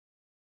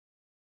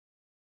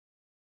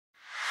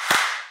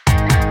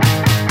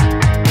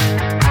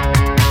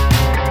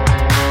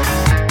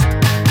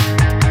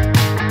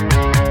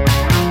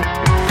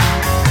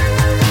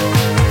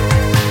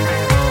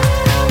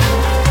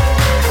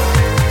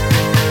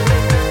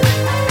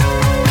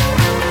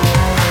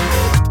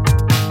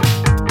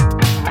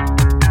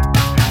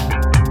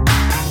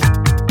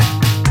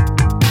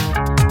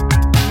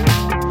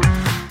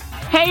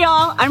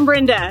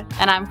Brenda.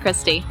 And I'm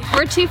Christy.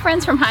 We're two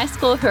friends from high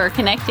school who are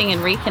connecting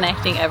and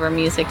reconnecting over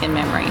music and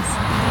memories.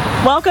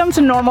 Welcome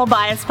to Normal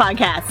Bias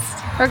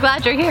Podcast. We're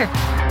glad you're here.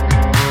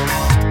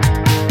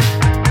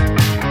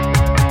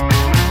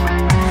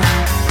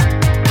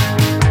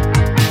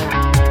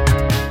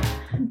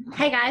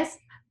 Hey guys,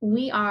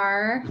 we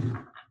are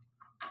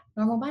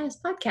Normal Bias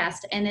Podcast,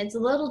 and it's a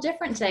little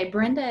different today.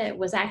 Brenda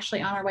was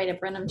actually on her way to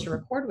Brenham to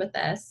record with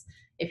us.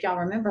 If y'all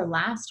remember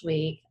last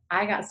week,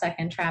 I got stuck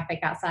in traffic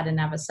outside of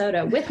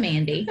Navasota with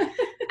Mandy,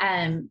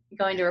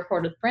 going to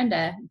record with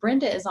Brenda.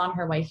 Brenda is on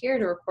her way here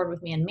to record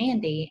with me and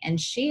Mandy, and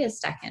she is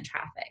stuck in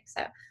traffic.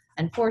 So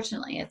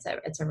unfortunately,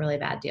 it's a really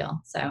bad deal.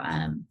 So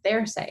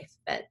they're safe,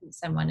 but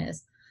someone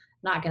is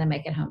not going to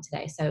make it home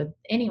today. So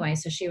anyway,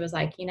 so she was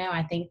like,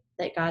 I think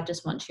that God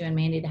just wants you and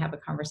Mandy to have a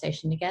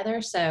conversation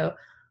together. So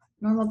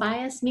Normal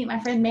Bias, meet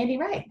my friend Mandy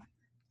Wright.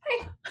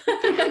 Hi.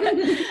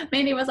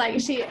 Mandy was like,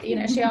 she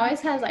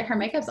always has her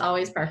makeup's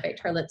always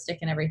perfect, her lipstick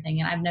and everything.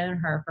 And I've known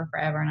her for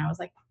forever. And I was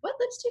like, what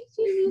lipstick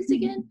do you use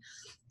again?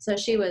 So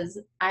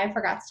I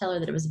forgot to tell her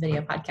that it was a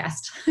video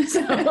podcast.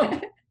 So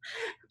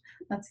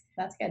that's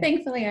good.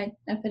 Thankfully, I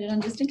put it on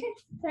just in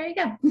case. There you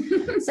go.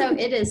 So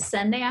it is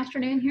Sunday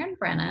afternoon here in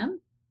Brenham.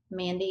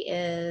 Mandy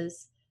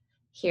is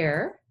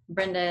here.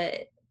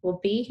 Brenda will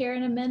be here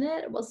in a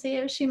minute. We'll see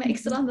if she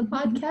makes it on the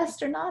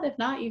podcast or not. If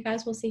not, you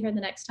guys will see her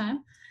the next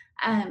time.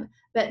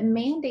 But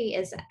Mandy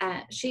is,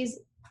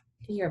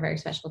 you're very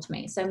special to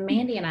me. So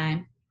Mandy and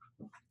I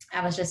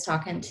was just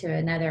talking to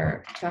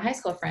a high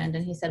school friend,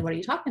 and he said, what are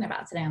you talking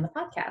about today on the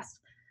podcast?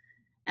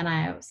 And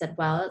I said,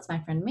 well, it's my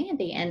friend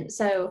Mandy. And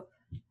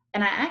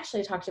I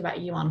actually talked about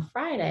you on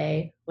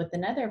Friday with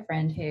another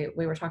friend who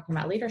we were talking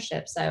about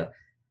leadership. So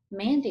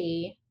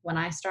Mandy, when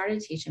I started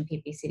teaching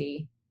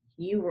PPCD,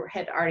 you were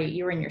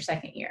in your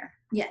second year.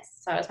 Yes.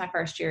 So I was my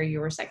first year,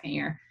 you were second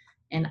year.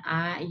 And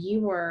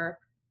you were,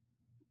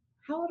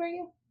 how old are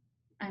you?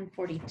 I'm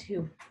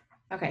 42.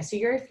 Okay. So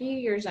you're a few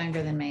years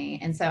younger than me.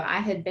 And so I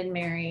had been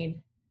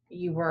married.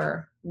 You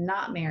were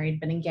not married,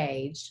 but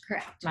engaged.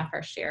 Correct. My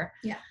first year.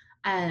 Yeah.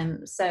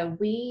 So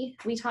we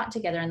taught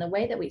together, and the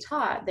way that we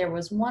taught, there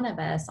was one of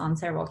us on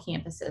several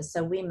campuses.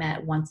 So we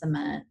met once a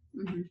month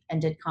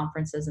and did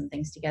conferences and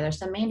things together.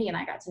 So Mandy and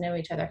I got to know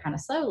each other kind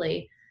of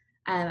slowly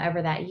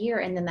over that year.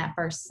 And then that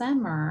first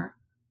summer,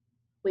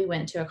 we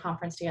went to a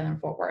conference together in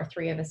Fort Worth.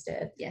 3 of us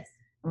did. Yes.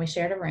 And we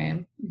shared a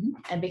room.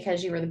 And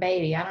because you were the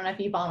baby, I don't know if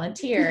you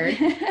volunteered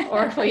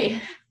or if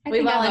we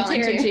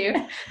volunteered you.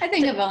 I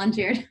think I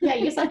volunteered. Yeah,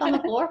 you slept on the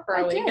floor for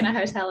a week in a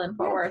hotel in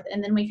Fort Worth.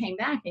 And then we came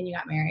back and you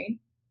got married.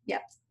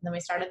 Yep. Then we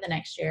started the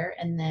next year.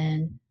 And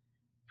then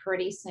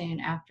pretty soon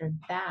after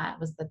that,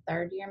 was the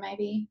 3rd year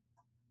maybe,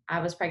 I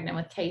was pregnant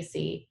with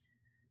Casey.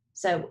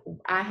 So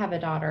I have a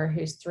daughter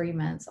who's 3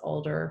 months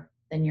older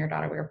than your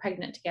daughter. We were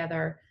pregnant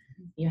together.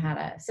 You had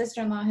a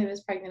sister-in-law who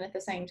was pregnant at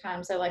the same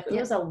time. So it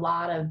was a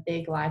lot of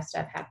big life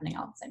stuff happening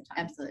all at the same time.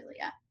 Absolutely.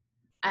 Yeah.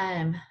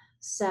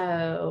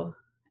 So,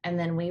 and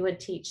then we would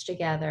teach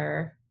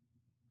together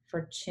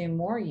for 2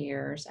 more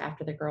years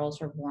after the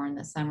girls were born,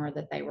 the summer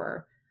that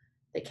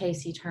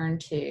Casey turned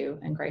 2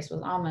 and Grace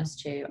was almost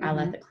 2. I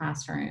left the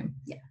classroom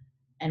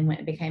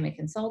and became a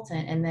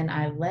consultant. And then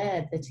I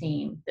led the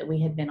team that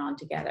we had been on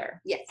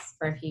together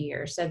for a few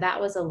years. So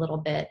that was a little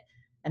bit,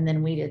 and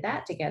then we did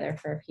that together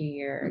for a few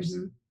years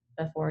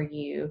before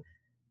you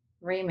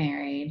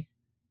remarried,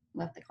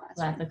 Left the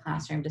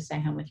classroom to stay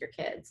home with your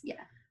kids.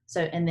 Yeah.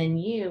 So, and then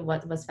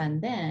what was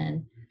fun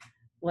then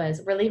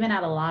was, we're leaving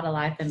out a lot of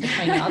life in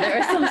between y'all. There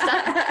was some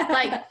stuff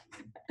like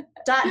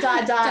dot,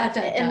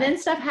 and then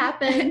stuff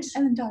happened.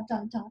 And then dot.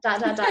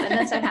 And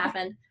then stuff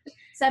happened.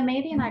 So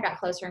Mandy and I got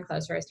closer and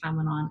closer as time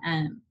went on.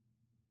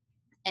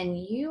 And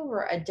you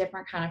were a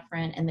different kind of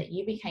friend in that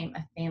you became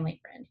a family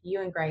friend.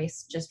 You and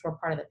Grace just were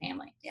part of the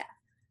family. Yeah.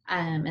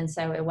 And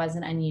so it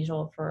wasn't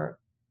unusual for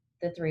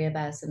the 3 of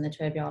us and the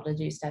 2 of y'all to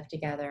do stuff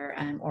together.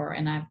 I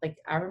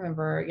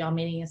remember y'all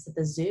meeting us at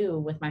the zoo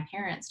with my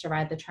parents to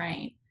ride the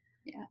train.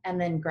 Yeah. And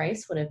then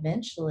Grace and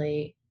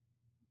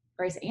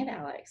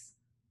Alex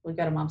would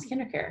go to Mom's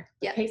KinderCare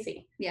with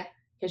Casey. Yeah.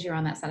 Because you're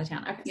on that side of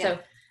town. Okay. Yeah. So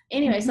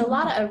anyway, so a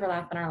lot of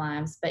overlap in our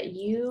lives, but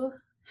you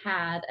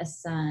had a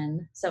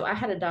son. So I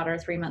had a daughter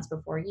 3 months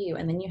before you,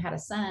 and then you had a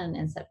son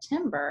in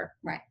September.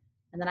 Right.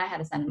 And then I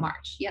had a son in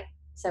March. Yep.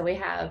 So we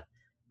have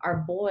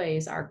our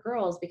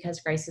girls, because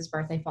Grace's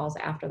birthday falls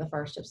after the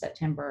 1st of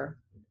September.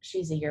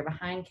 She's a year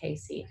behind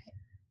Casey,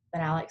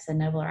 but Alex and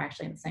Noble are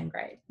actually in the same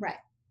grade. Right.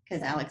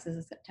 Because Alex is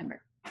in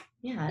September.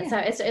 Yeah. So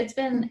it's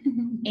been,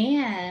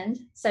 and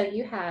so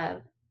you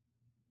have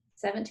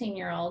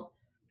 17-year-old,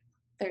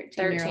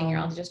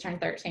 13-year-old who just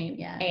turned 13.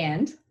 Yeah.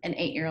 And an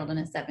 8-year-old and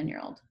a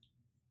 7-year-old.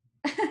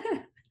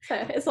 So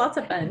it's lots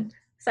of fun.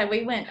 So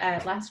we went,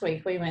 last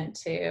week, I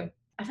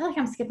feel like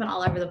I'm skipping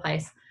all over the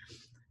place.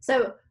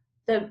 So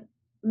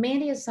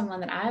Mandy is someone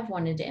that I've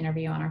wanted to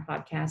interview on our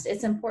podcast.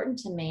 It's important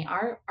to me.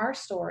 Our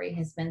story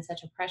has been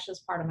such a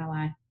precious part of my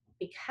life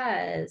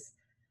because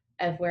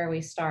of where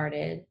we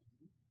started,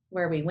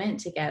 where we went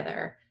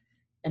together,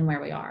 and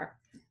where we are.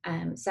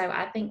 So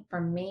I think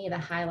for me, the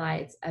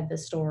highlights of the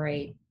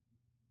story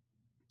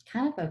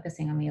kind of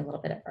focusing on me a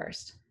little bit at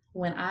first.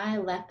 When I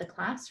left the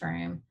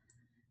classroom,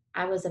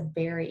 I was a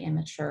very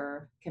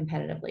immature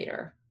competitive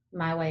leader.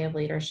 My way of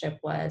leadership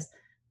was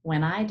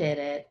when I did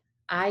it,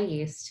 I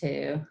used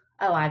to,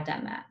 oh, I've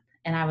done that.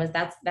 And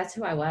that's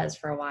who I was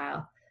for a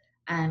while.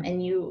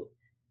 And you,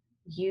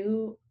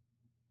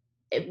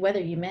 whether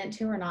you meant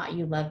to or not,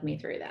 you loved me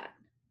through that.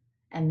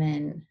 And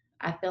then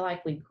I feel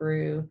like we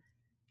grew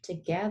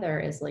together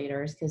as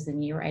leaders, because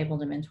then you were able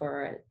to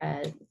mentor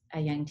a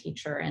young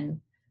teacher, and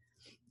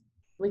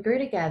we grew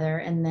together.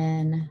 And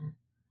then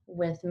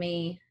with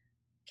me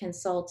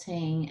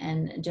consulting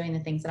and doing the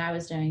things that I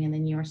was doing, and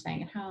then you were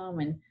staying at home,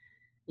 and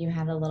you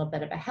had a little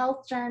bit of a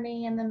health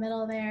journey in the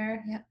middle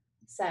there. Yep.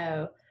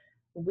 So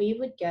we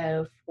would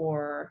go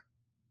for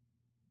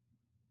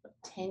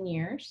 10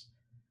 years,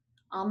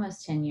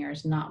 almost 10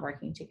 years, not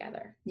working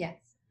together. Yes.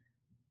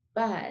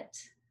 But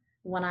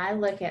when I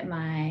look at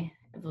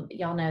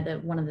y'all know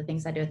that one of the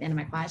things I do at the end of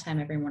my quiet time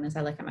every morning is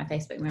I look at my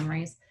Facebook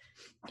memories.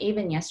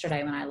 Even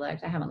yesterday when I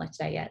haven't looked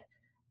today yet,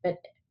 but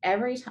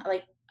every time,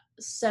 like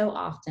so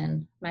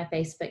often, my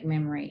Facebook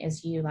memory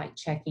is you like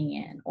checking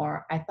in,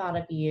 or I thought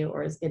of you,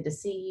 or it's good to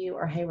see you,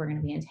 or hey, we're going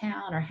to be in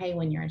town, or hey,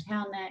 when you're in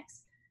town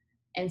next.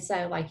 And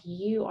so like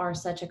you are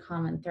such a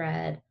common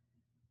thread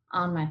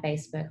on my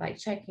Facebook, like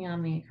checking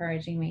on me,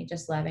 encouraging me,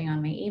 just loving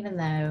on me, even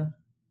though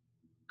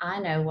I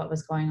know what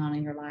was going on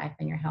in your life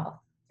and your health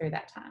through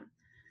that time.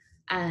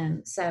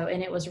 And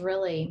it was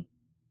really,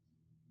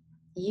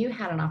 you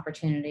had an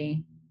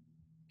opportunity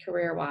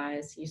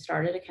career-wise. You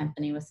started a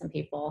company with some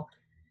people,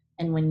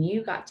 and when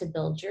you got to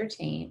build your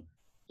team,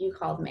 you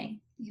called me.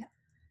 Yeah.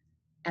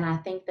 And I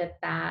think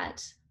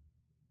that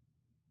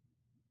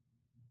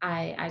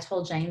I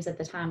told James at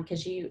the time,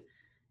 because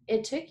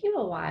it took you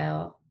a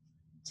while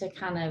to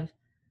kind of,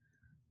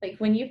 like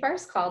when you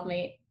first called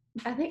me,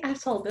 I think I've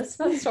told this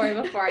fun story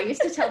before. I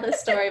used to tell this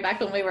story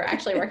back when we were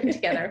actually working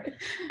together.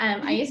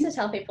 I used to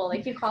tell people,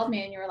 like, you called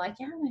me and you were like,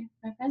 yeah,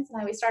 my friends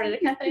and I, we started a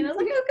company. And I was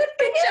like, oh,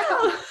 good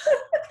job.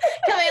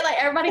 I mean, like,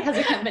 everybody has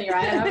a company,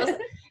 right? And I was,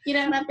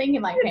 and I'm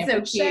thinking like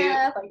Pampered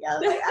Chef. Like, I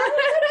was like,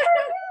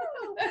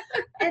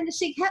 and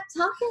she kept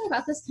talking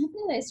about this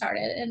company they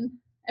started. And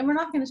we're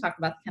not going to talk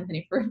about the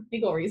company for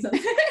legal reasons.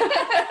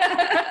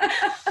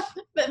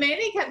 But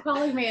Mandy kept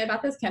calling me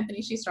about this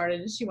company she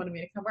started, and she wanted me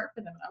to come work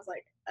for them. And I was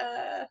like,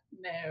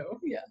 no,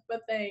 yeah,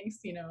 but thanks,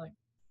 like,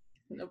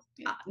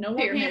 no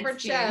more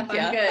Pampered Chef.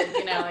 I'm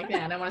good, like,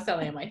 yeah, I don't want to sell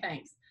Amway,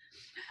 thanks.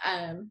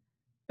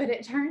 But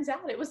it turns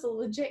out it was a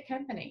legit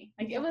company.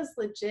 Like, it was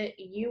legit.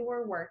 You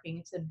were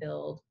working to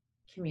build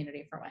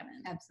community for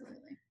women.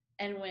 Absolutely.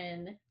 And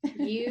when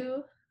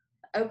you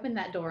opened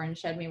that door and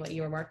showed me what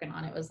you were working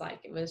on, it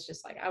was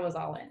just like I was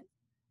all in.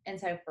 And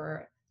so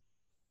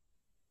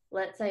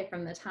let's say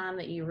from the time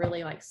that you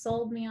really like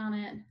sold me on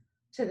it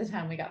to the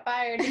time we got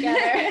fired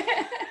together,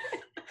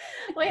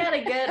 we had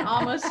a good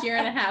almost year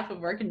and a half of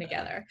working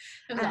together.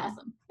 It was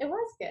awesome. It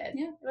was good.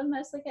 Yeah. It was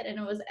mostly good. And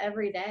it was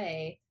every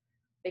day,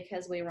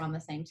 because we were on the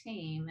same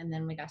team. And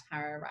then we got to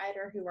hire a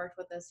writer who worked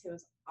with us, who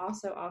was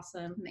also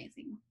awesome.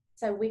 Amazing.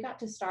 So we got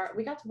to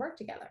work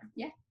together.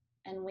 Yeah.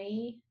 And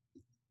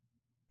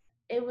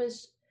it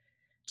was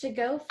to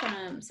go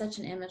from such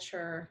an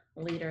immature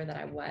leader that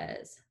I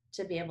was,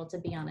 to be able to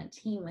be on a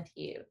team with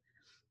you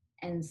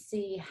and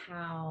see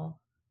how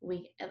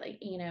we,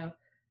 like,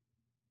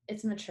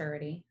 it's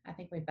maturity. I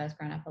think we've both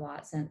grown up a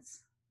lot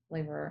since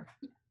we were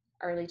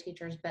early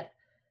teachers, but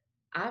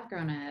I've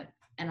grown up,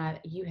 and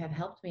you have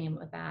helped me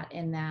with that,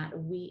 in that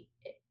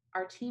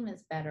our team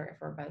is better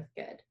if we're both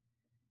good.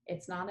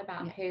 It's not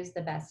about who's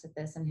the best at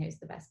this and who's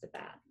the best at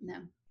that. No.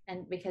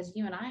 And because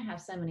you and I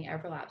have so many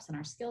overlaps in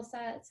our skill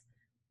sets,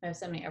 we have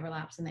so many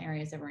overlaps in the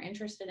areas that we're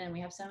interested in. We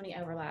have so many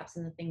overlaps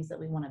in the things that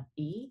we want to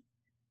be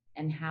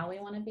and how we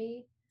want to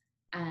be.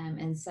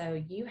 And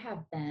so you have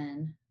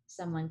been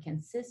someone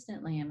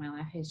consistently in my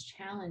life who's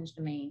challenged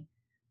me,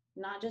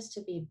 not just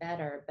to be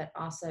better, but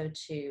also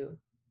to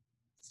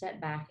step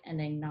back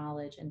and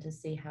acknowledge and to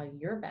see how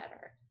you're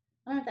better.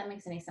 I don't know if that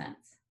makes any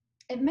sense.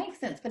 It makes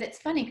sense, but it's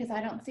funny because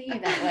I don't see you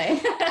that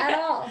way at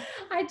all.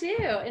 I do.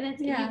 And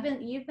it's,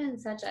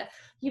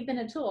 you've been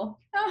a tool.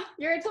 Oh,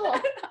 you're a tool.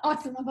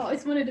 Awesome. I've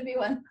always wanted to be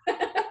one.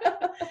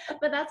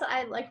 But that's,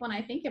 I like, when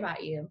I think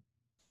about you,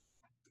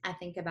 I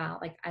think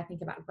about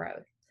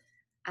growth.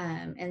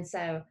 And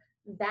so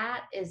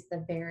that is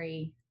the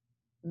very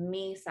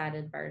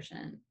me-sided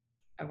version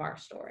of our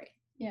story.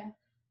 Yeah.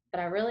 But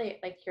I really,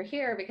 like, you're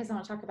here because I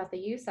want to talk about the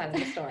you side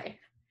of the story.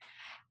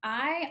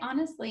 I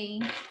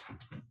honestly,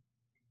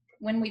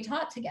 when we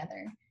taught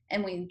together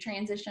and we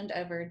transitioned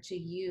over to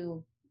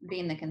you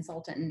being the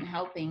consultant and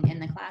helping in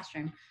the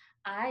classroom,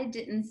 I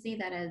didn't see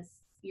that as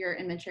your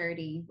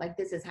immaturity, like,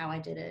 this is how I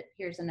did it,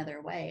 here's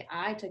another way.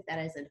 I took that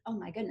as oh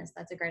my goodness,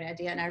 that's a great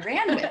idea, and I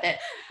ran with it.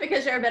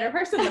 Because you're a better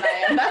person than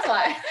I am. That's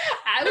why.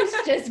 I was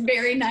just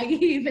very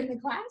naive in the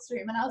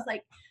classroom, and I was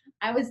like,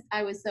 I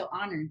was so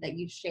honored that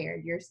you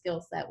shared your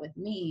skill set with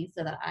me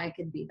so that I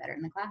could be better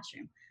in the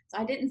classroom. So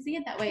I didn't see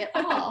it that way at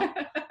all.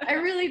 I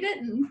really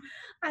didn't.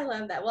 I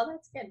love that. Well,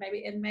 that's good.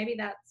 Maybe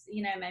that's,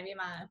 maybe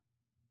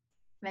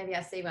maybe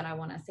I see what I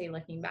want to see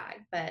looking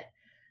back, but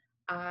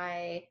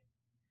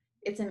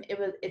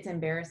it's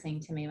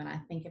embarrassing to me when I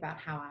think about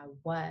how I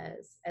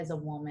was as a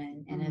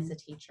woman and as a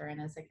teacher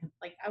and as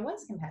I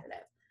was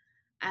competitive.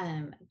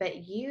 But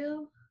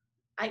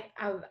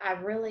I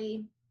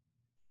really,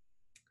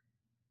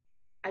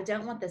 I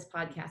don't want this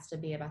podcast to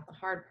be about the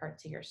hard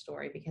parts of your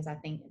story, because I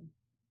think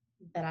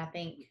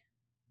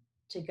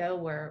to go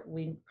where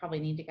we probably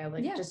need to go,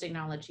 just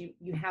acknowledge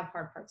you have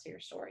hard parts of your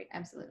story.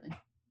 Absolutely.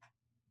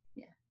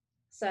 Yeah.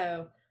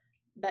 So,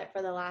 but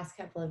for the last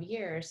couple of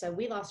years, so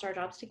we lost our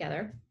jobs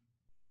together.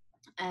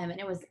 And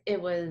it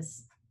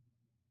was,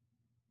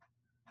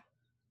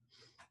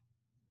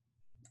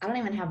 I don't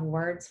even have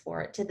words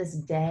for it. To this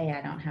day,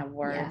 I don't have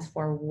words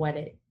for what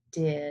it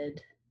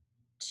did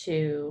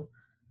to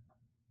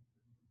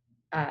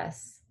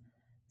us.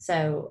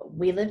 So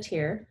we lived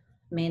here.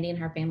 Mandy and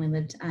her family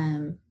lived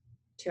 2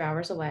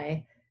 hours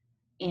away.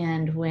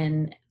 And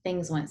when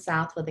things went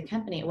south with the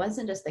company, it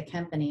wasn't just the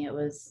company, it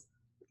was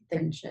the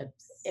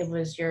friendships. It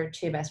was your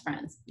two best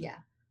friends. Yeah.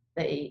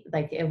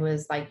 It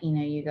was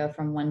you go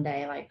from one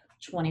day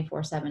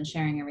 24/7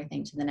 sharing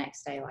everything to the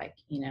next day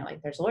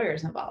there's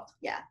lawyers involved.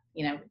 Yeah.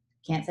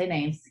 Can't say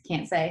names,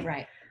 can't say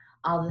right,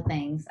 all the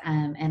things,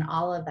 and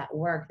all of that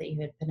work that you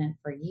had put in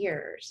for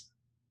years.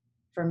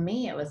 For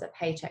me, it was a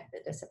paycheck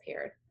that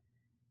disappeared,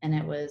 and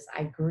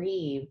I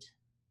grieved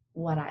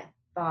what I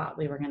thought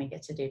we were going to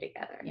get to do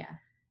together. Yeah.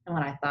 And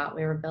what I thought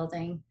we were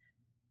building.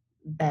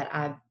 But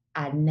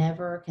I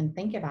never can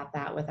think about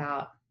that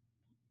without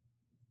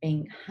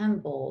being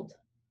humbled,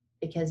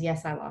 because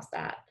yes, I lost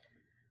that,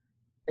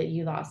 but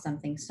you lost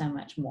something so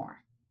much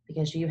more,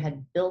 because you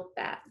had built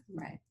that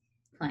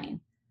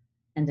plane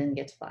and didn't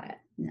get to fly it.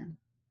 No.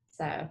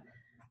 So,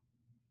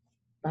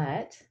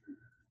 but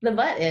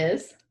the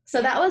is,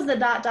 so that was the ...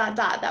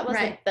 That was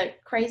the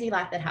crazy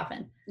life that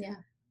happened. Yeah.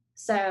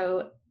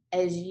 So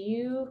as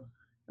you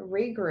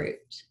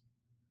regrouped,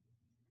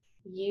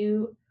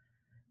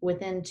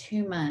 within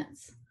 2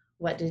 months,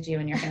 what did you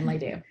and your family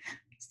do?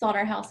 Sold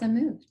our house and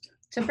moved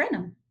to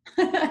Brenham.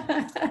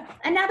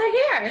 And now they're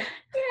here.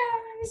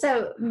 Yeah.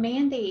 So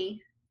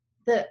Mandy,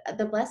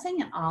 the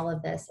blessing in all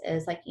of this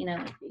is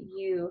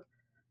the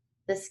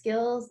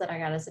skills that I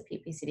got as a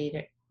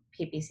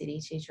PPCD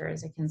teacher,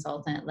 as a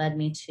consultant, led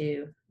me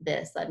to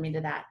this, led me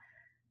to that.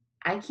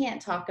 I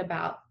can't talk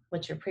about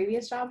what your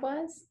previous job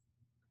was,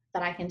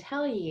 but I can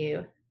tell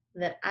you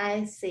that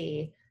I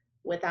see,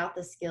 without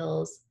the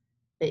skills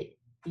that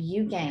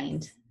you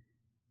gained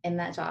in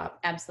that job,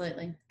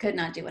 Absolutely. Could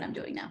not do what I'm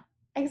doing now.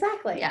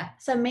 Exactly. Yeah.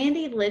 So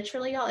Mandy,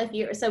 literally, y'all,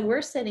 so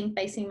we're sitting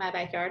facing my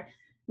backyard.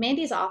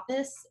 Mandy's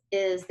office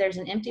there's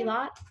an empty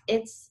lot.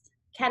 It's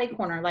catty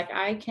corner.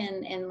 I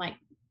can, in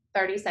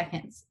 30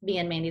 seconds, be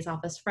in Mandy's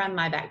office from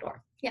my back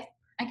door. Yeah.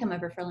 I come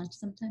over for lunch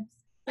sometimes.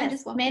 Yes. I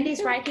just walk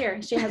Mandy's right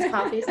here. She has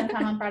coffee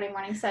sometime on Friday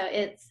morning. So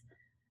it's,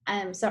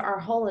 so our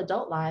whole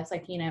adult lives,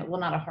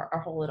 not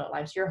our whole adult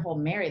lives, your whole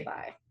married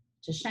life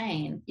to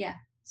Shane. Yeah.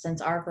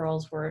 Since our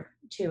girls were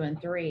 2 and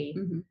 3,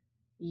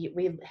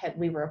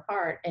 we were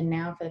apart, and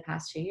now for the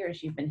past 2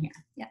 years you've been here.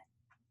 Yeah.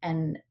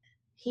 And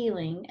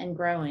healing and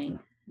growing.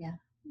 Yeah.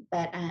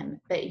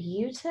 But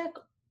you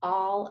took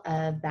all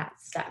of that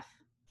stuff.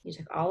 You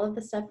took all of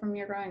the stuff from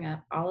your growing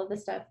up, all of the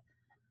stuff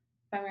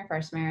from your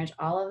first marriage,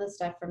 all of the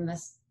stuff from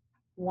this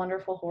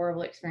wonderful,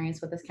 horrible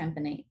experience with this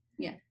company.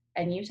 Yeah.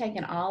 And you've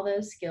taken all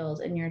those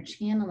skills and you're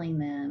channeling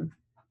them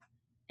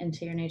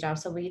into your new job.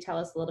 So will you tell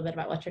us a little bit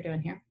about what you're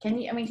doing here? I don't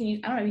know if you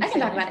I can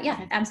talk about it.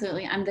 Yeah,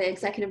 absolutely. I'm the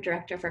executive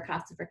director for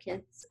CASA for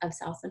Kids of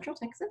South Central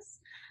Texas.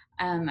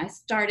 I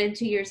started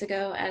 2 years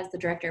ago as the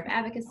director of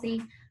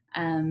advocacy,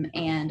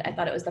 and I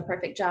thought it was the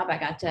perfect job. I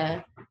got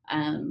to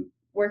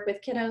work with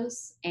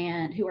kiddos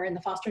and who are in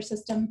the foster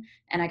system,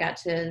 and I got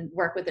to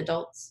work with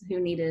adults who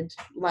needed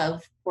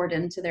love poured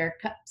into their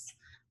cups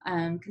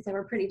because they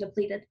were pretty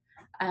depleted.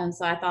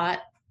 So I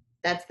thought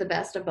that's the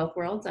best of both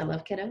worlds. I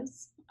love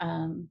kiddos.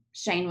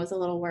 Shane was a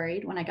little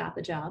worried when I got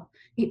the job.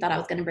 He thought I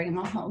was going to bring him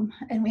all home,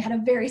 and we had a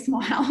very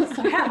small house.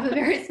 I have a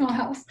very small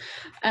house.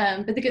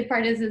 But the good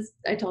part is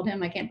I told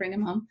him I can't bring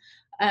him home.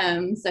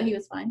 So he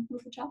was fine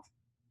with the job.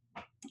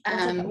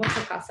 What's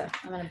a CASA?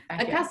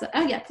 A CASA.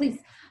 Oh yeah, please.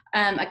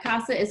 A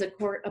CASA is a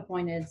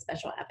court-appointed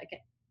special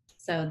advocate.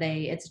 So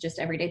it's just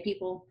everyday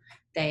people.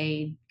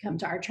 They come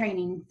to our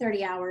training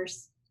 30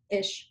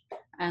 hours-ish,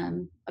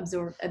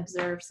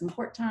 observe some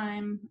court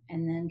time,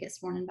 and then get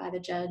sworn in by the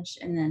judge,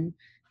 and then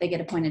they get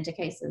appointed to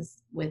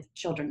cases with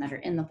children that are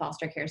in the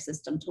foster care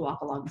system to walk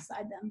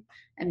alongside them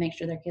and make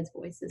sure their kids'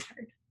 voice is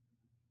heard.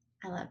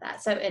 I love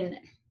that. So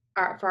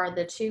for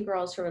the 2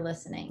 girls who are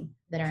listening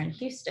that are in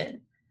Houston,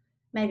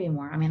 maybe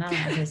more, I don't know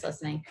who's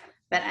listening,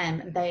 but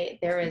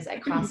there is a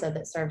CASA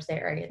that serves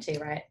their area too,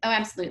 right? Oh,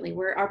 absolutely.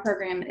 Our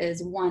program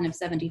is one of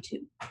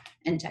 72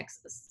 in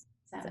Texas.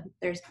 So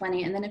there's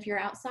plenty. And then if you're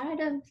outside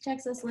of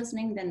Texas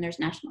listening, then there's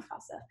National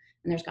CASA,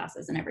 and there's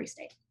CASAs in every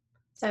state.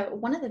 So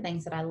one of the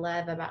things that I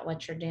love about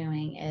what you're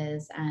doing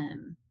is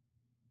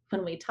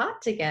when we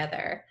talk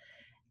together,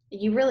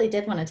 you really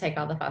did want to take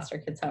all the foster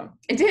kids home.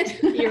 I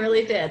did. You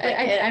really did. Like,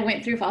 I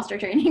went through foster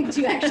training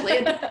to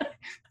actually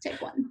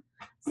take one.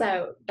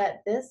 So,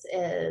 but this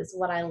is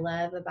what I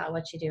love about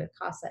what you do with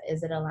CASA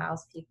is it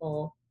allows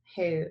people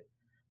who,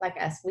 like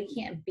us, we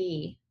can't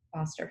be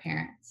foster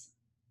parents,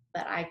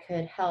 but I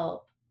could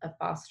help a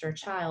foster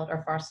child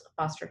or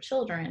foster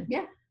children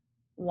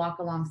walk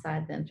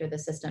alongside them through the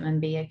system and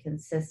be a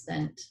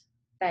consistent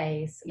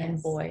face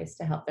and voice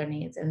to help their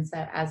needs. And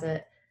so as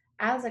a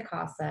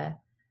CASA,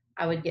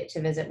 I would get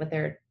to visit with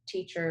their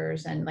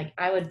teachers and like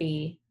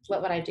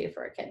what would I do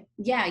for a kid?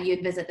 Yeah,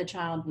 you'd visit the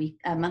child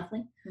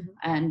monthly,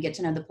 get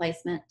to know the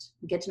placement,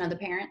 get to know the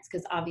parents,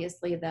 because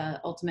obviously the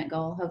ultimate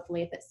goal,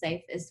 hopefully if it's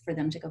safe, is for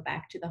them to go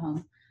back to the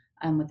home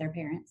with their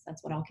parents.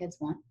 That's what all kids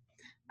want.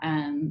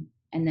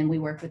 And then we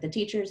work with the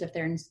teachers if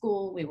they're in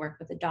school. We work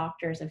with the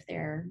doctors if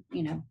they're,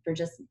 for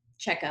just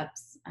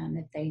checkups.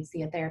 If they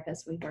see a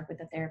therapist, we work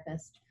with a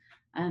therapist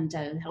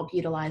to help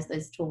utilize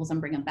those tools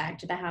and bring them back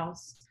to the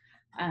house.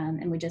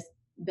 And we just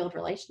build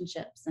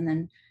relationships. And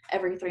then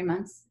every 3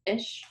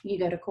 months-ish, you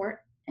go to court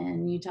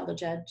and you tell the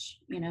judge,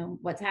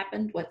 what's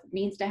happened, what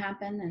needs to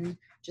happen, and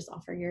just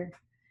offer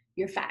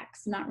your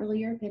facts, not really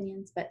your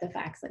opinions, but the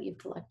facts that you've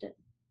collected.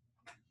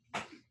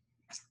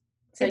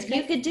 So If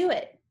you could do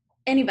it.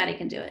 Anybody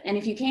can do it. And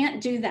if you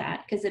can't do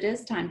that, because it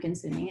is time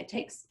consuming,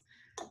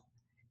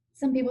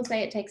 some people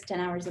say it takes 10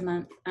 hours a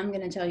month. I'm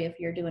going to tell you,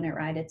 if you're doing it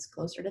right, it's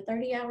closer to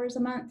 30 hours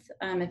a month.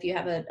 If you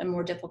have a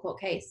more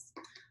difficult case,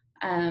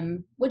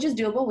 which is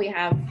doable. We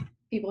have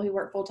people who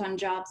work full-time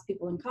jobs,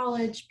 people in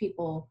college,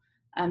 people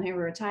who are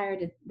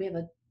retired. We have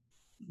a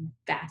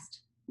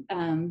vast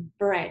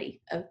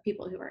variety of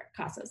people who are at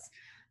CASAs.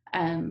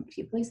 A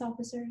few police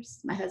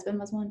officers. My husband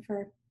was one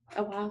for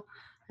a while.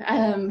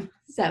 And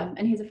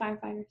he's a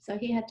firefighter, so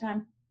he had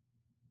time.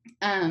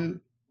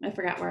 I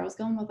forgot where I was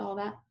going with all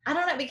that. I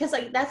don't know, because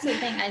like that's the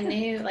thing. I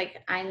knew like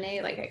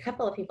a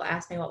couple of people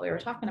asked me what we were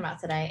talking about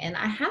today, and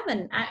I have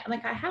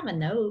a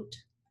note.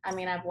 I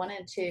mean, I've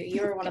wanted to.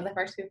 You were one of the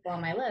first people on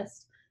my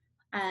list,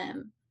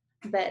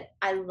 but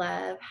I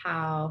love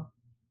how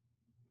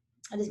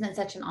it has been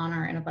such an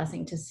honor and a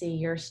blessing to see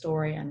your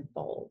story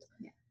unfold.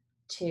 Yeah.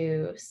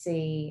 To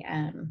see,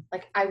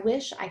 I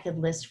wish I could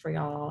list for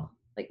y'all.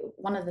 Like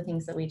one of the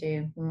things that we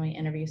do when we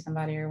interview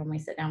somebody or when we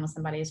sit down with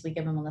somebody is we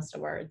give them a list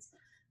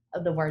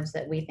of the words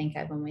that we think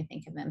of when we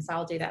think of them. So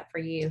I'll do that for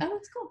you. Oh,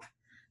 that's cool.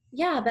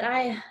 Yeah, but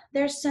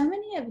there's so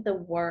many of the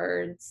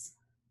words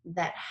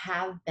that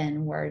have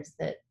been words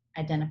that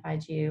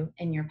identified you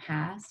in your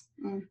past,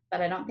 but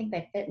I don't think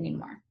they fit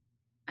anymore.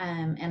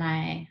 And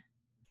I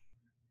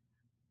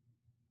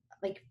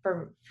like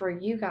for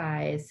you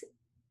guys,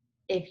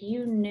 if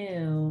you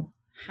knew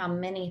how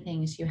many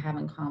things you have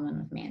in common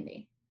with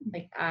Mandy,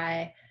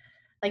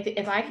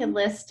 if I could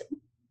list,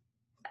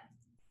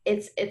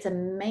 it's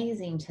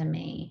amazing to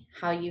me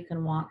how you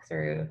can walk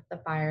through the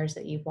fires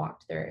that you've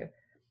walked through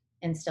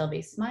and still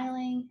be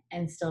smiling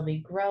and still be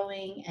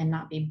growing and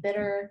not be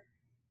bitter.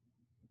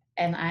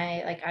 And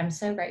I'm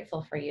so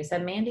grateful for you. So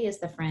Mandy is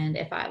the friend.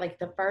 If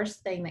the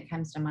first thing that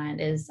comes to mind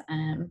is,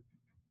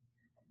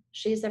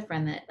 she's the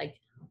friend that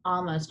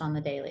almost on the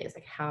daily is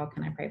how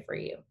can I pray for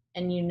you?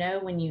 And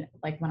when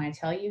I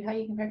tell you how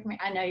you can pray for me,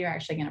 I know you're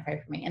actually going to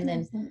pray for me. And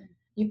then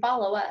you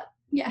follow up.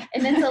 Yeah.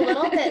 And it's a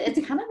little bit,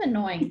 it's kind of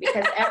annoying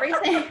because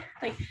everything,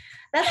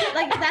 that's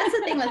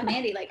the thing with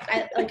Mandy.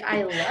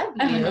 I love you.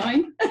 I'm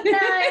annoying. No,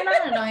 you're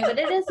not annoying, but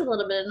it is a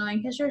little bit annoying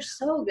because you're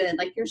so good.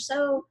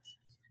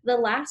 The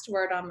last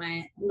word on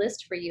my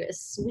list for you is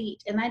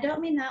sweet. And I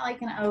don't mean that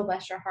in an, oh,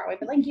 bless your heart way,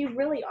 but you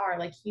really are.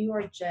 You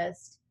are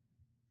just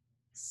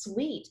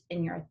sweet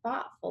and you're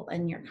thoughtful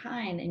and you're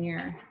kind and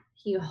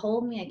you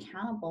hold me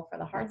accountable for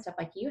the hard stuff.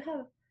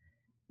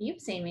 You've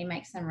seen me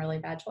make some really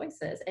bad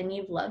choices and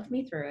you've loved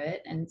me through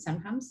it and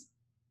sometimes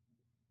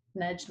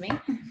nudged me,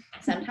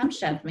 sometimes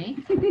shoved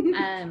me.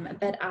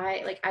 But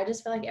I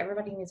just feel like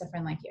everybody needs a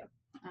friend like you.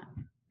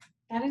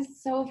 That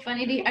is so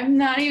funny. I'm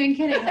not even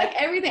kidding.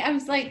 Everything, I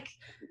was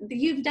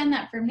you've done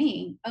that for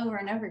me over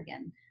and over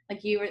again.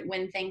 You were,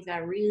 when things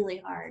got really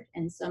hard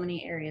in so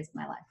many areas of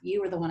my life,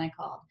 you were the one I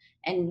called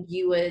and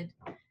you would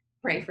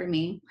pray for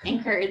me,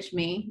 encourage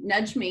me,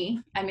 nudge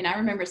me. I mean, I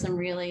remember some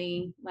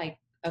really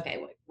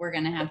okay, we're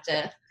going to have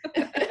to,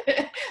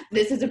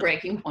 this is a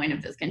breaking point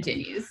if this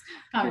continues,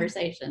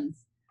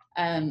 conversations.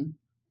 But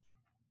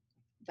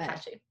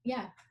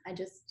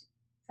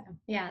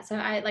yeah, so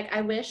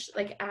I wish,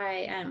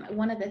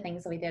 one of the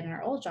things that we did in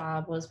our old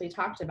job was we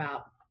talked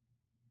about,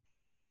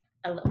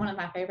 one of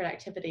my favorite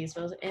activities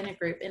was in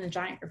a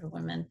giant group of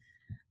women,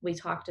 we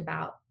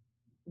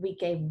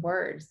gave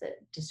words that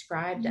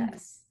described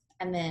us.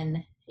 And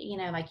then,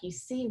 you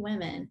see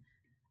women,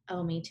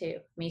 oh, me too.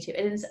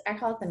 I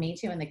call it the me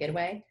too in the good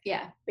way.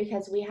 Yeah.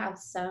 Because we have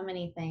so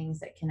many things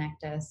that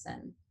connect us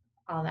and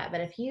all that.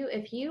 But if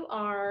you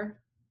are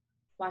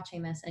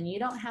watching this and you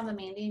don't have a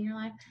Mandy in your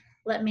life,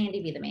 let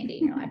Mandy be the Mandy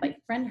in your life.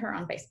 Friend her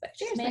on Facebook.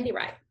 She's Mandy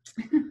Wright.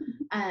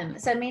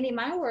 So Mandy,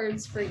 my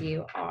words for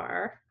you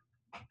are,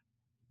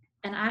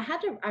 and I had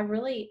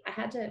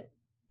to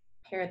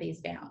pare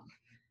these down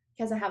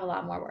because I have a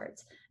lot more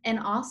words. And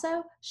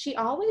also, she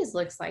always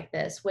looks like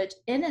this, which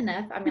in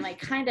enough, I mean, like,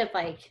 kind of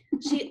like,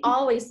 she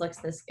always looks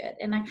this good.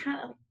 And I kind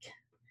of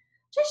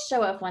just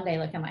show up one day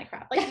looking like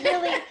crap. Like,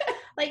 really,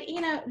 like,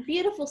 you know,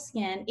 beautiful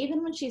skin.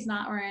 Even when she's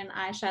not wearing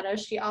eyeshadow,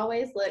 she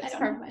always looks I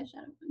don't her. have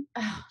eyeshadow.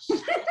 Oh,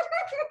 shit.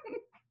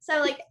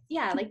 So, like,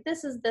 yeah, like,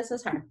 this is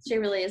her. She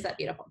really is that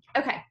beautiful.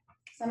 Okay.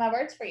 So my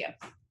words for you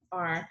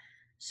are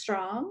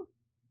strong,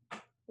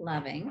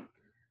 loving,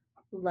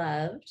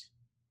 loved,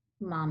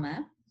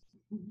 mama,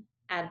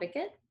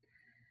 advocate,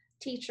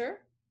 teacher,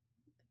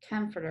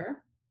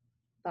 comforter,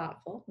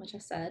 thoughtful, which I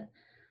said,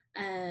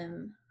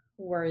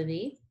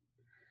 worthy.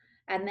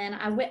 And then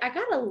I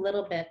got a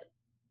little bit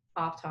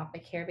off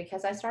topic here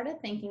because I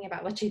started thinking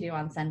about what you do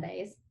on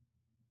Sundays.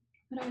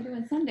 What do I do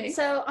on Sunday?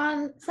 So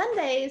on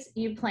Sundays,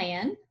 you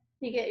plan.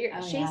 You get your.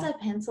 Oh, She's yeah. a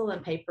pencil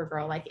and paper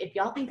girl. Like, if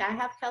y'all think I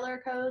have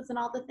color codes and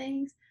all the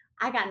things,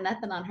 I got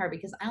nothing on her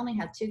because I only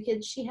have 2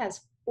 kids. She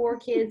has 4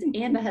 kids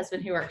and a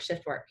husband who works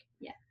shift work.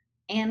 Yeah.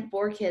 And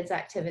 4 kids'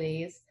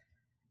 activities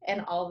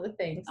and all the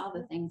things. All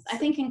the things. I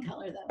think in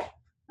color though.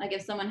 Like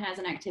if someone has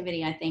an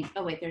activity, I think,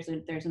 oh wait, there's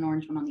an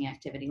orange one on the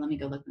activity. Let me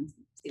go look and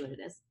see what it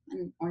is.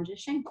 And orange is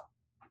Shane.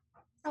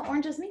 Oh,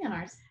 orange is me on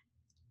ours.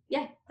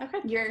 Yeah. Okay.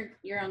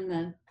 You're on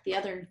the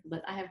other,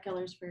 but I have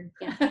colors for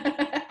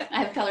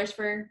I have colors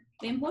for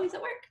the employees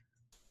at work.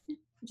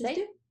 Just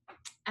See?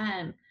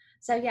 do.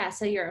 So yeah,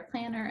 so you're a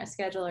planner, a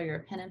scheduler, you're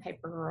a pen and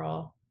paper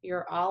girl.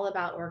 You're all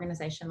about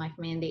organization like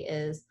Mandy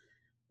is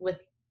with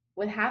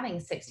having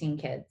 16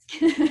 kids.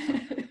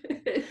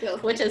 It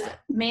feels Which like is that.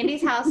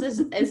 Mandy's house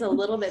is a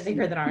little bit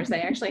bigger than ours.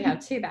 They actually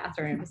have 2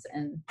 bathrooms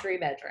and 3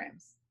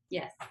 bedrooms.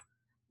 Yes.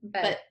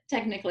 But But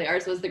technically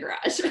ours was the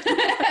garage.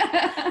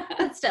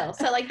 but still,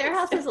 so like their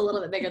house is a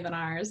little bit bigger than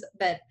ours,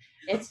 but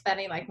it's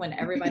funny, like when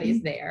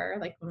everybody's there,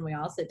 like when we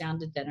all sit down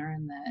to dinner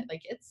and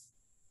like it's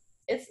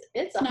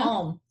a No.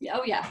 home.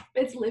 Oh yeah,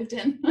 it's lived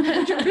in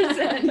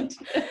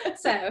 100%.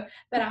 So,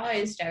 but I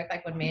always joke,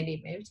 like when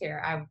Mandy moved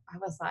here, I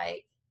was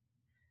like,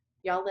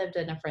 y'all lived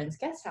in a friend's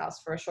guest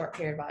house for a short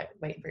period while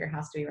waiting for your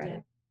house to be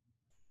ready.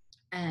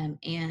 And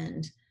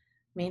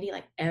Mandy,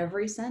 like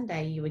every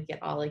Sunday, you would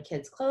get all the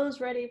kids' clothes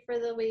ready for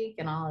the week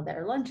and all of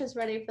their lunches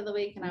ready for the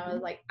week. And I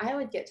was like, I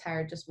would get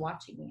tired just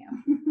watching you.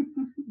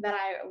 But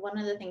one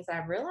of the things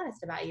I've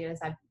realized about you is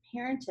I've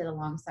parented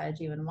alongside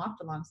you and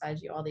walked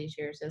alongside you all these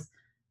years is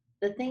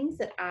the things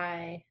that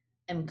I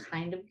am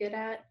kind of good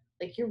at,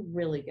 like you're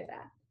really good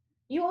at.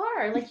 You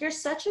are, like, you're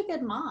such a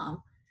good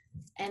mom.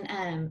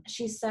 And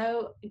she's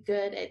so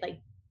good at like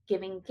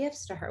giving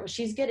gifts to her. Well,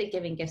 she's good at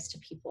giving gifts to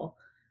people,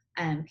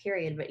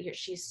 period. But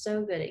she's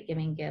so good at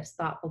giving gifts,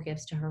 thoughtful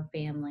gifts to her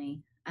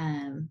family,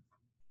 and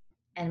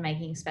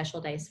making special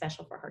days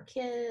special for her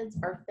kids,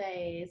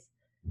 birthdays,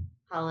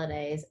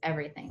 holidays,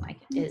 everything.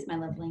 Like It's my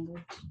love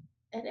language.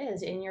 it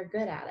is, and you're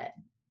good at it.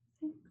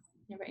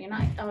 You're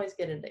not always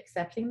good at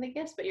accepting the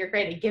gifts, but you're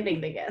great at giving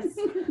the gifts.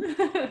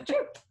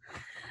 True.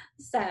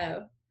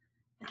 So,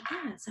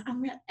 yeah. So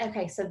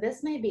okay. So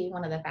this may be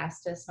one of the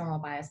fastest Normal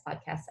Bias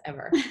podcasts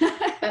ever,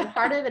 but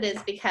part of it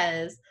is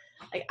because,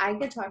 like, I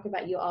could talk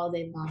about you all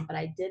day long, but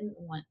I didn't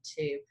want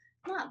to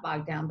not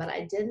bog down, but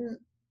I didn't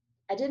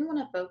want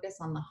to focus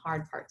on the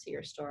hard parts of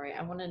your story.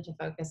 I wanted to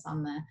focus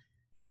on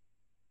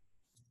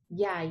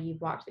you've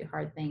walked through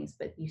hard things,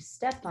 but you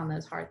stepped on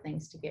those hard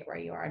things to get where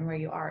you are, and where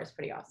you are is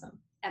pretty awesome.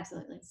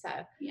 Absolutely. So,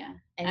 Yeah.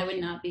 and I would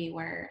not be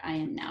where I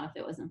am now if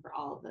it wasn't for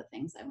all of the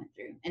things I went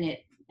through. And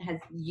it has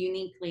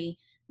uniquely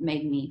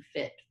made me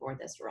fit for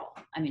this role.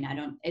 I mean,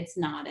 it's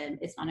not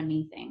a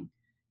me thing.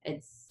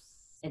 It's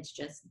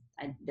just,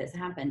 this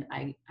happened.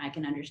 I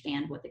can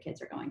understand what the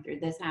kids are going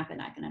through. This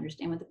happened. I can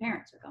understand what the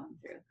parents are going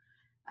through.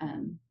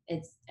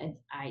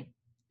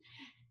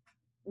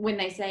 When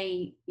they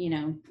say,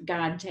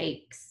 God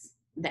takes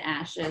the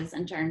ashes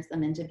and turns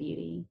them into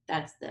beauty,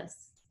 that's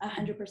this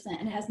 100%.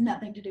 And it has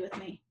nothing to do with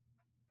me.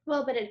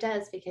 well, but it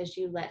does, because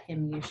you let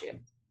him use you,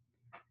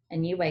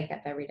 and you wake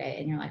up every day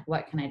and you're like,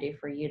 what can I do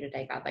for you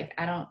today, God? Like,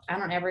 I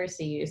don't ever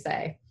see you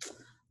say,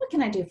 what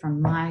can I do for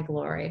my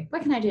glory?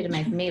 What can I do to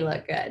make me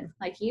look good?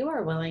 Like, you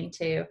are willing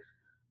to.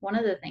 One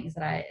of the things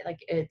that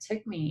it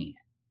took me,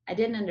 I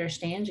didn't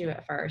understand you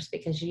at first,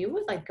 because you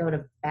would like go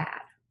to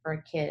bat for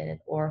a kid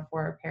or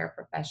for a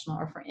paraprofessional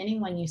or for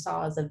anyone you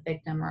saw as a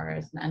victim or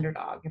as an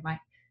underdog. And like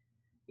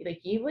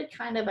you would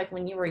kind of, like,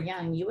 when you were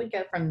young, you would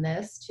go from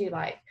this to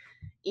like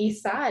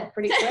East Side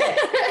pretty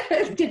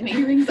quick. Didn't make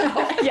rings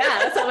off. Yeah,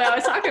 that's what we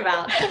always talk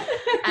about.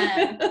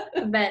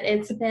 But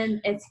it's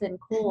been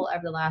cool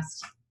over the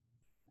last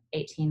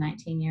 18,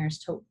 19 years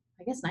to,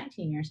 I guess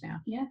 19 years now.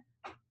 Yeah.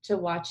 To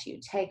watch you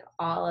take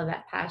all of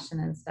that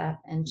passion and stuff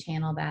and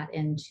channel that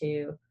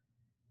into,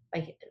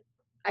 like,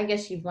 I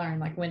guess you've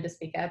learned like when to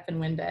speak up and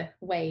when to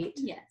wait.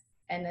 Yes.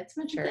 And it's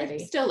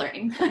maturity. Still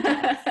learning.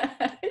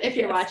 If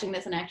you're watching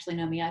this and actually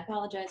know me, I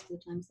apologize for the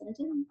times that I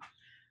didn't.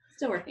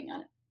 Still working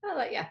on it.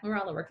 Oh, yeah, we're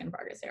all a work in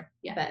progress here.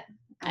 Yeah. But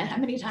And how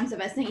many times have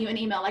I sent you an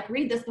email like,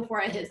 read this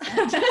before I hit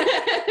send?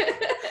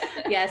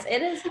 yes,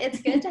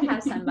 it's good to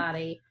have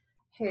somebody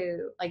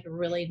who like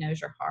really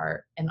knows your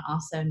heart and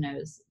also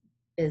knows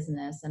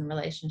business and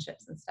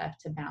relationships and stuff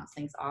to bounce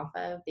things off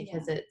of,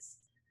 because it's,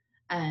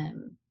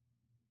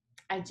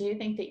 I do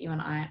think that you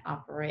and I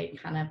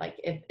operate kind of like,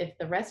 if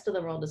the rest of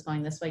the world is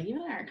going this way, you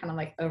and I are kind of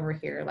like over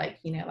here, like,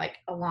 you know, like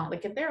along,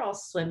 like if they're all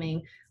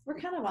swimming, we're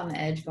kind of on the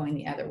edge going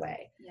the other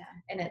way. Yeah.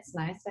 And it's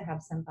nice to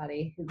have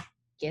somebody who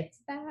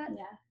gets that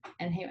Yeah.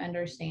 and who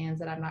understands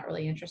that I'm not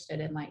really interested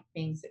in like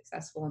being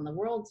successful in the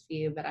world's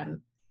view, but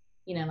I'm,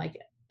 you know, like,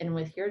 and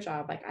with your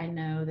job, like I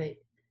know that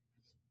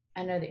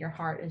your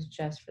heart is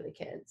just for the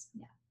kids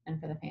and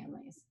for the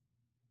families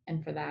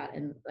and for that.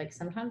 And like,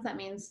 sometimes that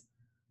means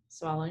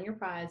swallowing your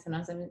pride.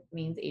 Sometimes it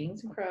means eating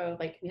some crow,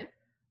 like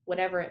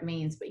whatever it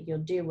means, but you'll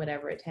do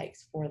whatever it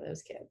takes for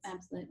those kids.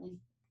 Absolutely.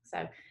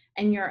 So,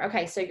 and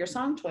so your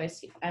song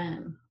choice,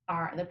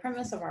 the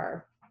premise of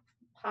our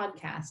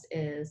podcast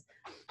is,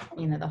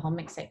 you know, the whole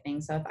mixtape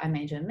thing. So if I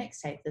made you a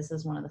mixtape, this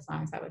is one of the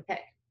songs I would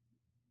pick.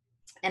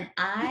 And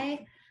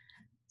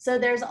so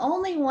there's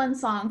only one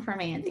song for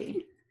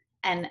Mandy.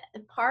 And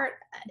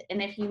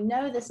if you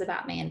know this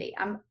about Mandy,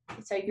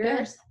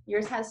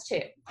 yours has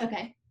two.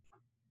 Okay.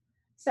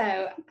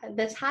 So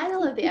the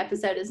title of the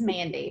episode is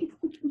Mandy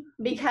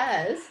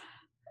because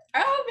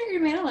Barry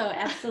Manilow,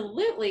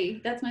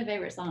 absolutely. That's my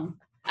favorite song.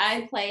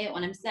 I play it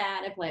when I'm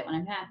sad. I play it when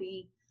I'm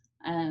happy.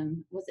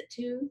 Was it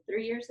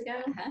 2-3 years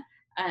ago?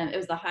 It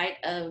was the height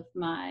of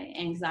my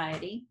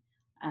anxiety.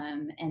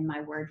 And my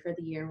word for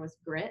the year was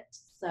grit.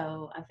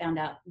 So I found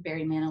out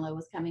Barry Manilow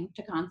was coming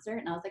to concert,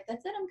 and I was like,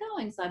 that's it, I'm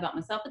going. So I bought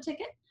myself a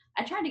ticket.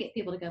 I tried to get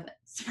people to go, but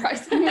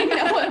surprisingly,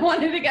 no one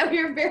wanted to go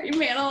hear Barry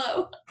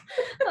Manilow.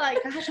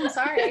 Like, gosh, I'm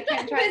sorry, I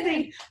can't try.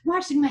 Busy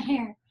washing my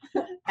hair.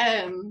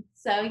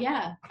 So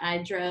yeah, I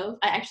drove.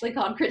 I actually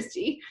called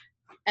Christy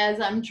as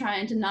I'm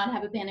trying to not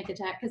have a panic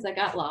attack because I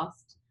got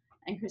lost,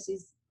 and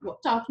Christy's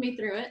talked me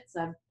through it.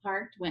 So I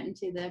parked, went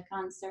into the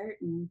concert,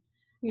 and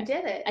you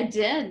did it. I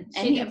did.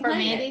 And for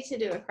Mandy to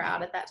do a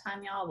crowd at that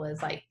time, y'all,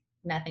 was like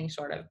nothing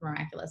short of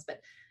miraculous. But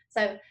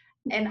so,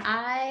 and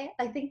I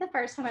think the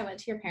first time I went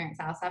to your parents'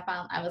 house, I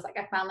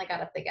finally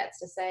got up the guts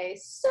to say,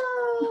 so,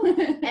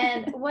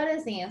 and what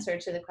is the answer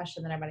to the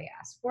question that everybody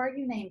asked? Were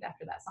you named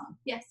after that song?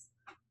 Yes.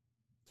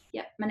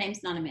 Yep. My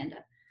name's not Amanda.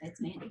 It's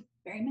Mandy.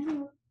 Barry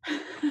Manilow.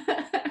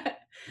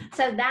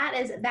 So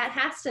that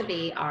has to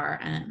be our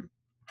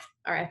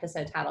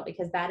episode title,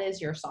 because that is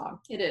your song.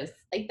 It is.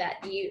 Like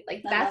that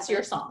that's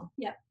your song.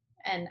 Yep.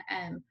 And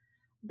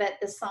but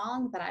the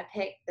song that I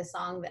picked, the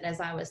song that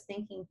as I was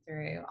thinking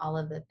through all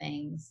of the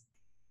things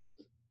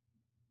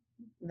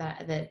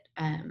that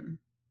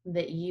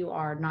you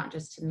are, not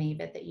just to me,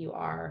 but that you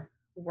are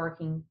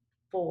working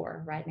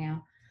for right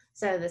now.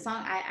 So the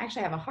song, I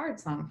actually have a hard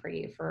song for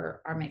you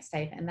for our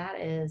mixtape, and that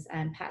is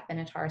Pat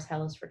Benatar's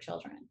Hell is for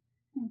Children.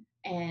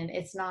 And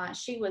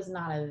she was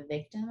not a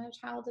victim of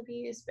child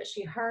abuse, but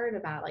she heard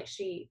about, like,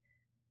 she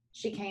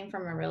came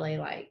from a really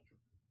like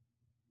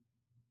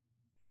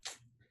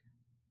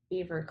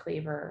Beaver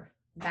Cleaver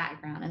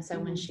background. And so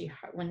when she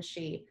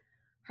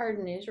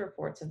heard news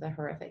reports of the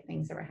horrific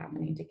things that were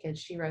happening to kids,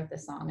 she wrote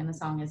this song, and the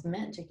song is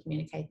meant to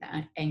communicate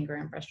the anger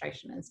and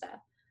frustration and stuff.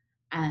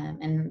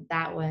 And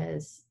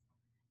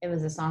it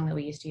was a song that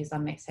we used to use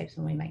on mixtapes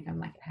when we make them,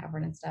 like at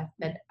Havard and stuff.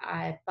 But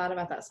I thought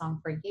about that song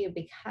for you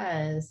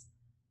because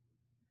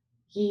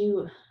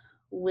you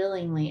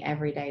willingly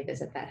every day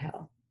visit that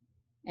hell.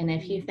 And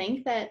if you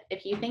think that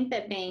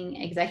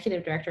being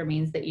executive director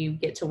means that you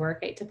get to work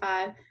 8 to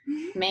 5,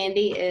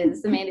 Mandy,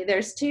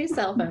 there's 2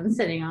 cell phones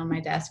sitting on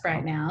my desk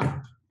right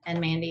now, and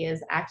Mandy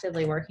is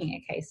actively working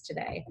a case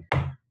today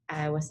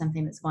with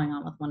something that's going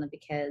on with one of the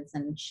kids,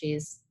 and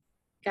she's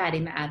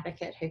guiding the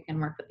advocate who can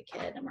work with the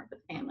kid and work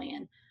with the family.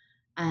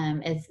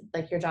 And it's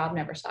like your job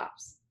never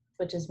stops,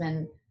 which has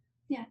been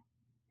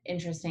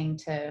interesting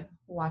to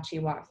watch you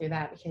walk through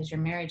that, because you're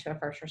married to a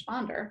first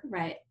responder.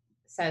 Right.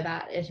 So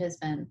that it has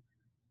been,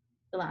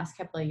 the last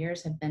couple of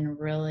years have been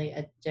really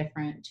a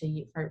different to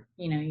you, for,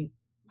 you know,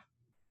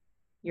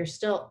 you're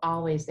still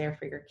always there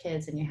for your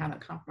kids and you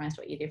haven't compromised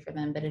what you do for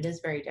them, but it is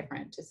very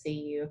different to see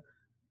you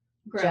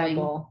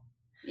juggle.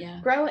 Yeah.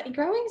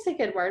 Growing is a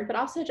good word, but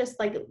also just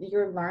like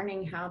you're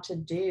learning how to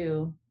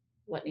do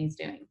what needs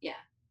doing. Yeah.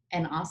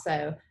 And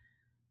also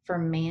for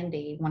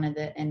Mandy,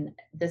 and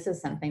this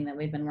is something that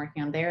we've been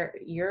working on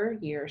your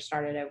year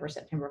started over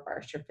September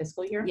 1st, your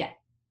fiscal year. Yeah.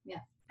 Yeah.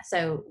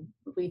 So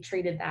we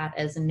treated that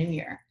as a new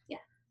year. Yeah.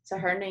 So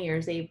her New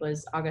Year's Eve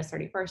was August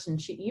 31st,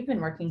 and you've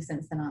been working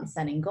since then on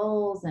setting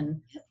goals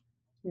and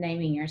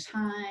naming your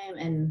time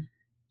and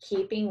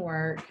keeping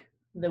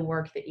the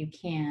work that you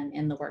can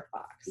in the work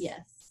box.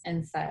 Yes.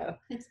 And so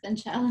it's been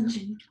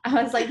challenging.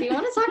 I was like, do you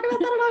want to talk about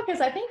that at all? Because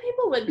I think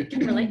people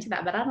can relate to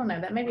that, but I don't know.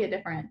 That may be a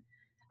different.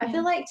 I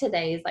feel like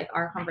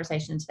our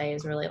conversation today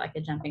is really like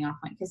a jumping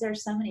off point, because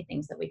there's so many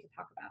things that we could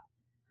talk about.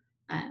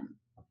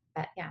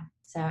 But yeah,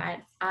 so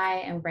I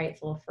am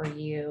grateful for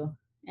you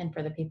and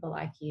for the people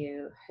like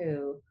you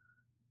who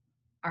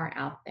are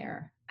out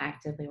there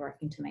actively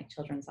working to make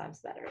children's lives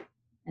better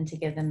and to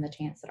give them the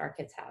chance that our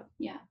kids have.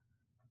 Yeah.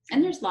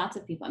 And there's lots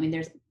of people. I mean,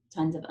 there's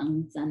tons of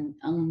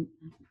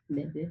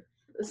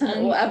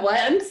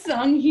What?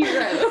 Unsung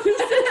heroes. That's what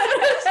I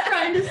was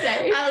trying to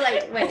say. I was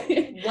like,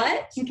 wait,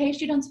 what? In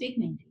case you don't speak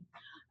Mandy.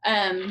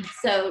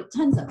 So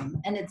tons of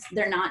them. And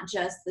they're not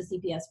just the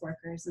CPS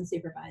workers and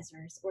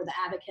supervisors or the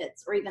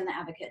advocates or even the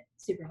advocate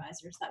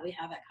supervisors that we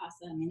have at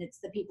CASA. I mean, it's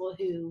the people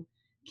who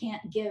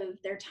can't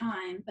give their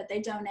time, but they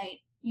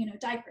donate,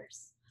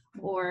 diapers,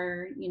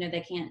 or,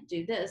 they can't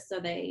do this. So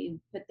they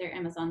put their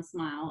Amazon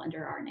Smile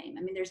under our name.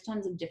 I mean, there's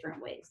tons of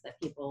different ways that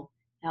people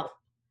help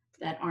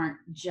that aren't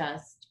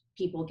just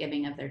people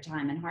giving of their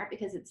time and heart,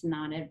 because it's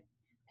not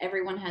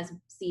everyone has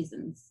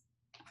seasons,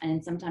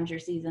 and sometimes your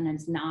season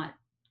is not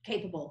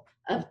capable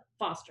of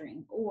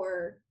fostering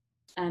or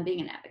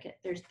being an advocate.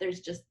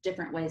 There's just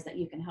different ways that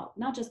you can help,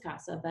 not just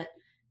CASA, but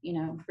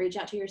reach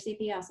out to your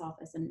CPS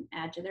office and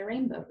add to their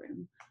rainbow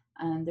room.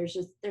 There's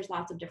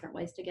lots of different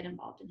ways to get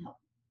involved and help.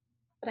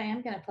 But I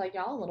am going to plug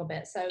y'all a little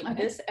bit. So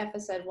This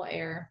episode will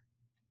air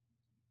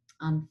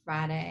on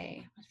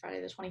Friday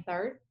the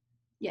 23rd.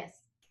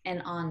 Yes.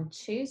 And on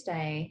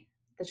Tuesday,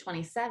 the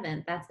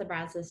 27th, that's the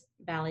Brazos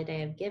Valley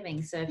Day of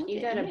Giving. So if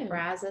you go to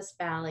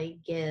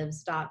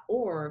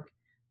brazosvalleygives.org,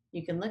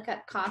 you can look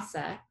up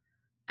CASA.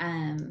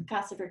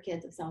 CASA for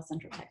Kids of South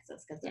Central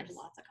Texas, because there's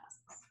lots of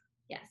CASAs.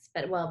 Yes,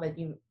 but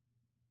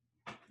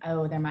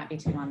there might be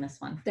 2 on this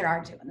one. There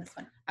are 2 on this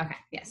one. Okay,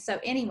 yes. So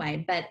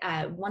anyway, but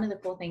one of the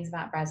cool things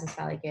about Brazos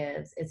Valley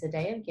Gives is a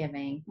day of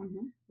giving,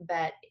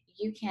 but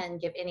you can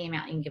give any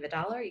amount. You can give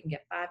 $1, you can give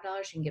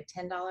 $5, you can give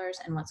 $10.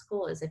 And what's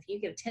cool is if you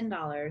give $10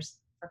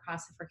 for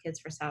CASA for Kids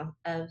for South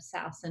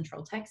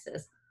Central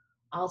Texas,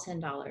 all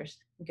 $10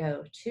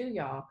 go to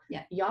y'all.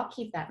 Yeah. Y'all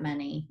keep that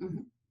money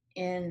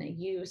in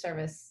you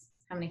service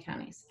how many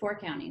counties? 4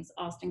 counties: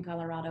 Austin,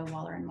 Colorado,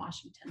 Waller, and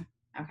Washington.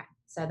 Okay.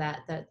 So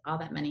that all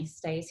that money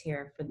stays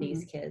here for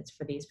these kids,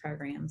 for these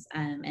programs.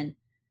 And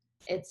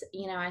it's,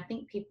 I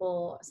think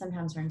people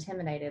sometimes are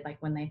intimidated,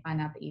 like when they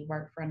find out that you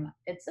work for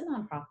it's a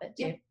nonprofit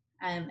too.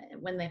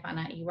 When they find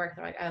out you work,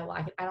 they're like, oh,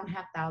 well, I don't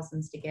have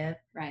thousands to give.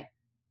 Right.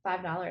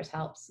 $5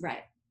 helps.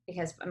 Right.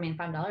 Because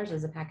 $5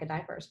 is a pack of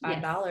diapers.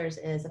 $5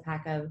 is a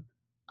pack of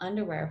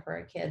underwear for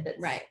a kid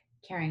that's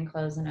carrying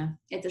clothes in a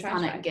It's a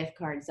Sonic gift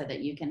card, so that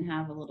you can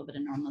have a little bit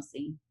of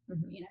normalcy,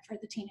 for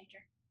the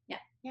teenager.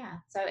 Yeah.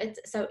 So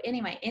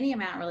anyway, any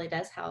amount really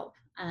does help.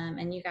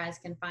 And you guys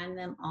can find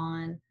them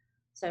on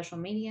social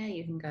media.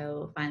 You can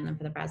go find them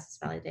for the Brazos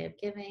Valley Day of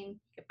Giving. You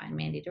can find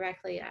Mandy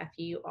directly.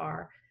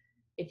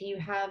 If you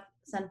have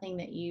something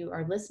that you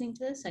are listening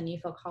to this and you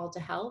feel called to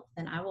help,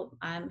 then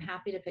I'm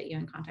happy to put you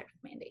in contact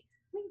with Mandy.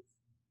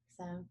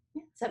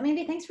 So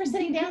Mandy, thanks for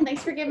sitting down.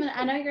 Thanks for giving.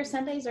 I know your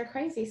Sundays are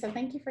crazy, so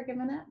thank you for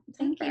giving up.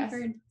 Thank you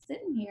for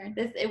sitting here.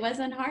 It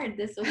wasn't hard.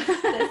 This is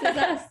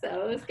us,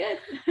 so it was good.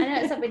 I know,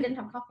 except we didn't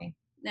have coffee.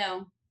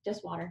 No,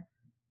 just water.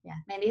 Yeah,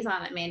 Mandy's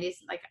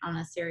like on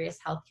a serious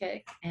health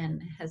kick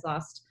and has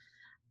lost.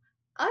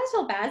 I always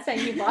feel bad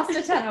saying you've lost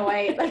a ton of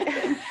weight.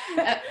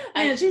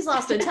 She's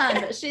lost a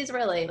ton, but she's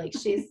really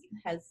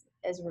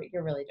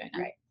you're really doing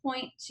great.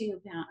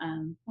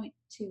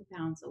 0.2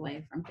 pounds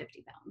away from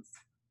 50 pounds.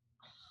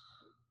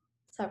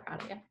 So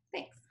proud of you.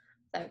 Thanks.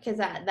 So, because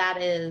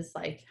that is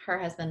like, her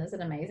husband is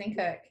an amazing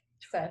cook.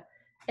 So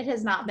it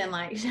has not been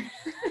like,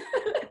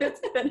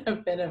 it's been a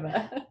bit of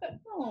a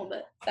little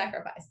bit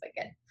sacrifice, but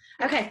good.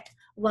 Okay.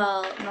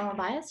 Well, Normal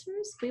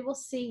Biasers, we will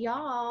see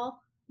y'all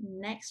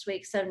next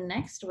week. So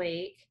next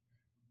week,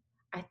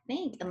 I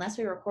think, unless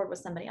we record with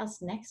somebody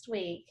else next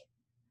week,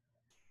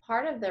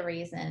 part of the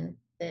reason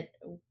that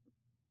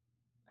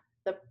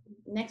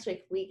next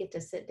week we get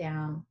to sit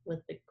down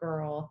with the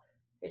girl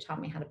who taught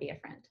me how to be a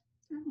friend.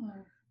 Oh.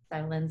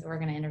 So we're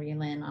going to interview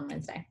Lynn on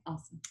Wednesday.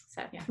 Awesome.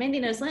 So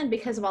Mandy knows Lynn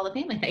because of all the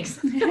family things.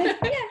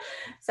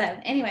 So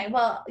anyway,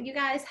 well, you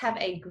guys have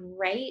a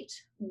great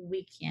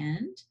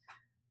weekend.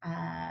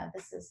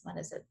 This is,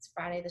 it's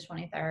Friday the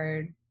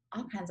 23rd.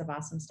 All kinds of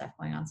awesome stuff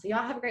going on. So y'all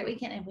have a great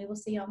weekend, and we will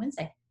see you on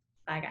Wednesday.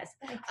 Bye, guys.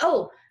 Bye.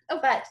 Oh,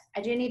 but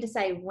I do need to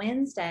say,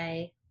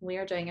 Wednesday, we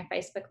are doing a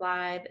Facebook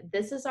Live.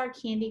 This is our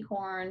candy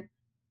corn.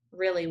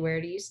 Really,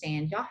 where do you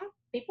stand?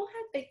 People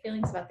have big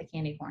feelings about the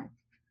candy corn.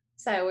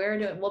 So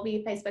we'll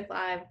be Facebook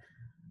Live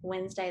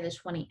Wednesday the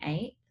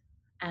 28th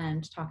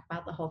and talk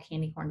about the whole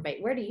candy corn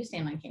debate. Where do you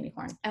stand on candy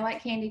corn? I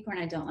like candy corn.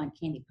 I don't like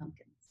candy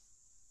pumpkins.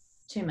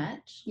 Too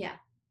much? Yeah.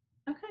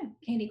 Okay.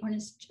 Candy corn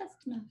is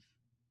just enough.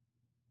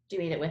 Do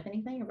you eat it with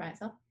anything or by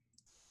itself?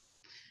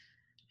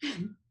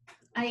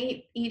 I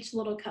eat each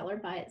little color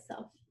by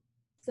itself.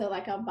 So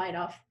like I'll bite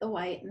off the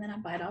white, and then I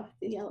bite off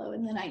the yellow,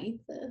 and then I eat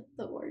the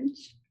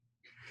orange.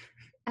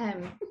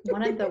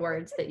 One of the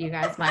words that you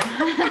guys might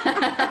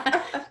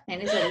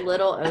and is a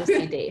little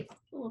OCD. A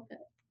little bit.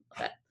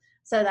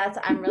 So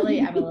I'm a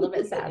little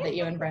bit sad that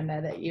you and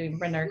Brenda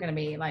are going to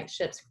be like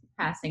ships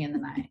passing in the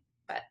night.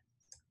 But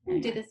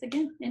we'll do this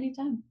again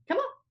anytime. Come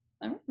on.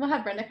 All right. We'll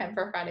have Brenda come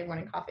for a Friday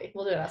morning coffee.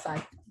 We'll do it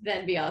outside.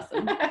 That'd be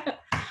awesome.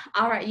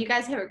 All right. You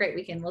guys have a great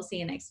weekend. We'll see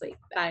you next week.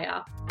 Bye,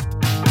 y'all.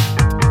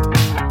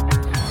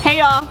 Hey,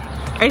 y'all.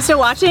 Are you still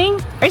watching?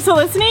 Are you still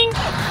listening?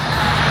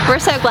 We're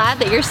so glad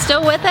that you're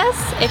still with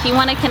us. If you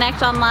want to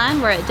connect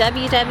online, we're at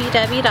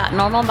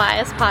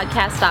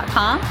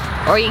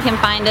www.normalbiaspodcast.com, or you can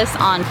find us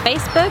on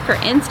Facebook or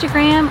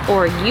Instagram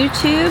or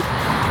YouTube.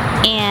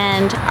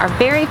 And our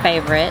very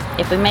favorite,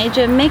 if we made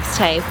you a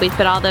mixtape, we'd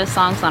put all those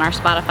songs on our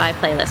Spotify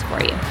playlist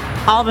for you.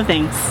 All the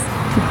things.